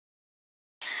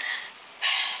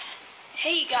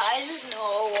Hey guys, this is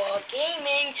Noah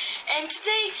Gaming, and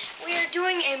today we are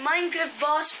doing a Minecraft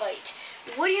boss fight.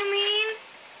 What do you mean?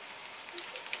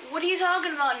 What are you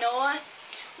talking about, Noah?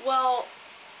 Well,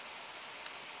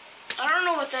 I don't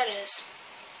know what that is.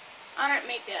 I didn't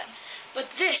make that. But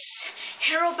this,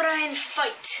 Herobrine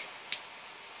fight.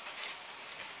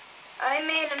 I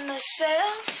made it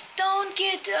myself. Don't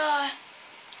get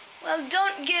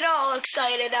all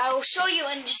excited. I will show you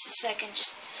in just a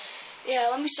second. Yeah,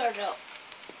 let me start it up.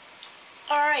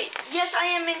 Alright, yes, I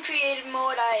am in creative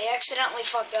mode. I accidentally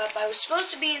fucked up. I was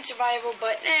supposed to be in survival,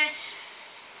 but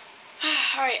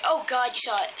Alright, oh god, you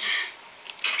saw it.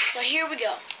 So here we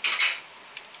go.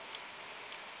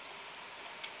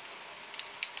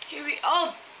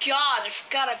 Oh god, I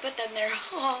forgot I put that in there.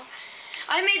 Oh,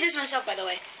 I made this myself, by the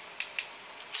way.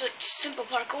 So simple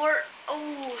parkour.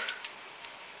 Oh,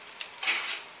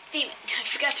 damn it, I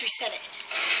forgot to reset it.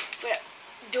 But,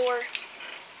 door.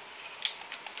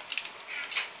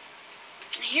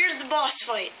 Here's the boss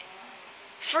fight.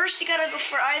 First you gotta go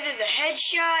for either the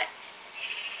headshot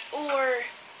or,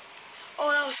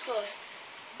 oh that was close,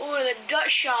 or the gut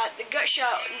shot. The gut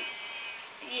shot,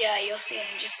 yeah, you'll see in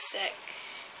just a sec.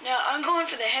 Now I'm going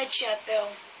for the headshot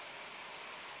though.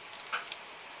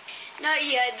 Now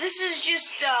yeah, this is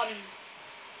just a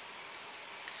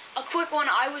quick one.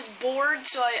 I was bored,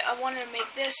 so I wanted to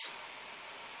make this.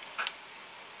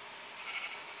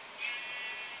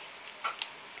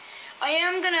 I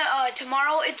am gonna,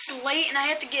 tomorrow, it's late and I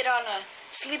have to get on a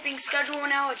sleeping schedule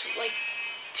now. It's like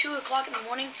 2 o'clock in the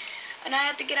morning and I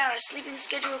have to get on a sleeping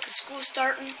schedule because school's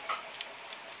starting.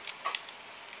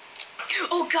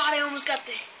 Oh god, I almost got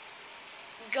the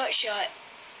gut shot.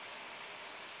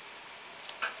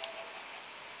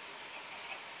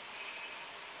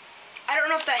 I don't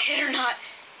know if that hit or not.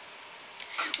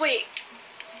 Wait,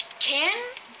 can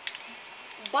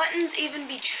buttons even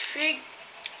be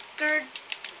triggered?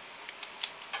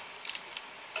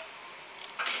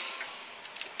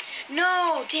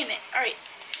 No, damn it. Alright,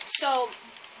 so,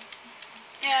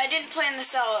 yeah, I didn't plan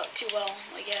this out too well,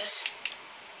 I guess.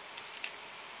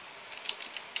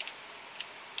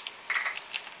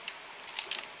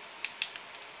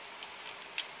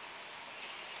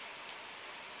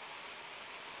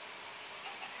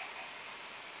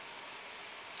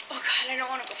 Oh god, I don't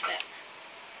want to go for that.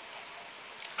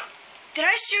 Did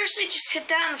I seriously just hit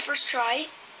that on the first try?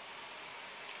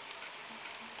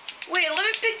 Wait, let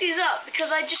me pick these up,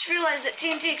 because I just realized that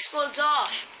TNT explodes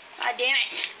off. God damn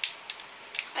it.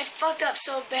 I fucked up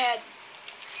so bad.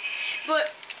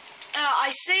 But,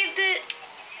 I saved it,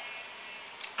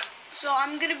 so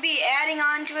I'm going to be adding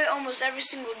on to it almost every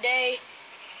single day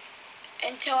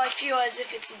until I feel as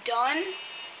if it's done.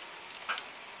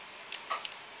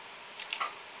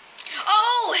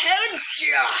 Oh,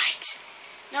 headshot!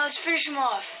 Now let's finish him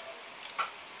off.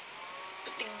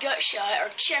 With the gut shot, or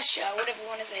chest shot, whatever you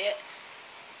want to say it.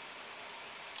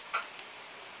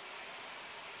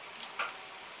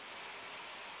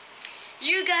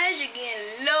 You guys are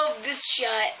gonna love this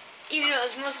shot, even though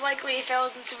it's most likely if I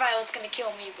was in survival it's gonna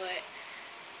kill me, but...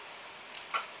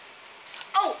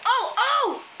 Oh!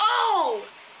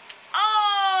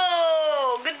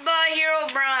 Goodbye,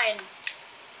 Herobrine.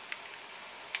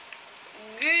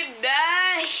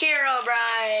 Goodbye,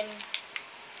 Herobrine.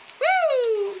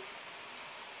 Woo!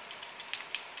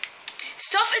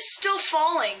 Stuff is still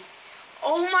falling.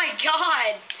 Oh my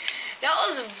god. That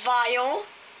was vile.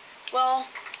 Well,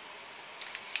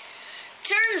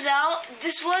 turns out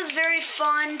this was very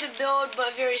fun to build,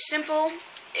 but very simple.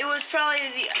 It was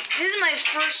probably this is my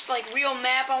first like real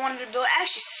map I wanted to build.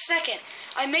 Actually, second.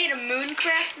 I made a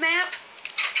Mooncraft map.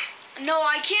 No,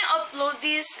 I can't upload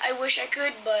these. I wish I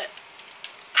could, but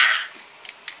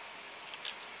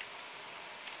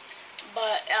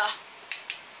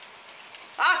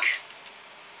fuck.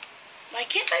 Why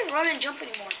can't I run and jump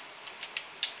anymore?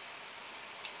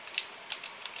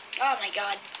 Oh my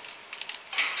god.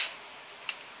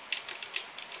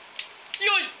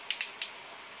 Yoy!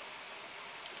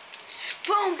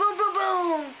 Boom, boom, boom,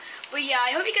 boom! But yeah,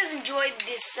 I hope you guys enjoyed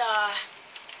this,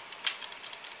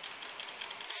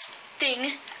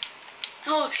 thing.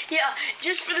 Oh, yeah,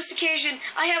 just for this occasion,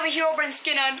 I have a Herobrine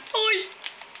skin on. Oi!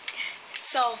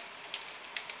 So,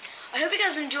 I hope you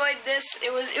guys enjoyed this.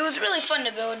 It was really fun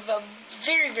to build, but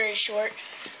very, very short.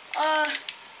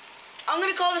 I'm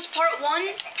gonna call this part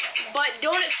 1, but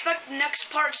don't expect the next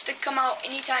parts to come out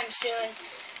anytime soon,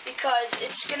 because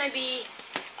it's gonna be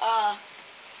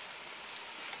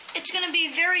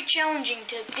very challenging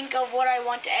to think of what I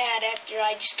want to add after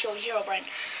I just killed Herobrine.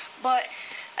 But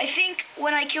I think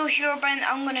when I kill Herobrine,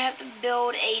 I'm gonna have to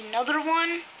build another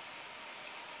one.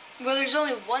 Well,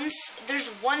 there's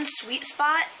one sweet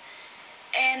spot,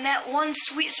 and that one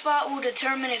sweet spot will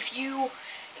determine if you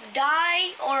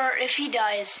die or if he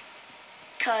dies.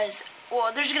 Cause,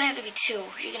 well, there's gonna have to be two.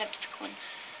 You're gonna have to pick one.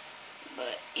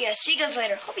 But yeah, see you guys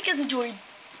later. Hope you guys enjoyed.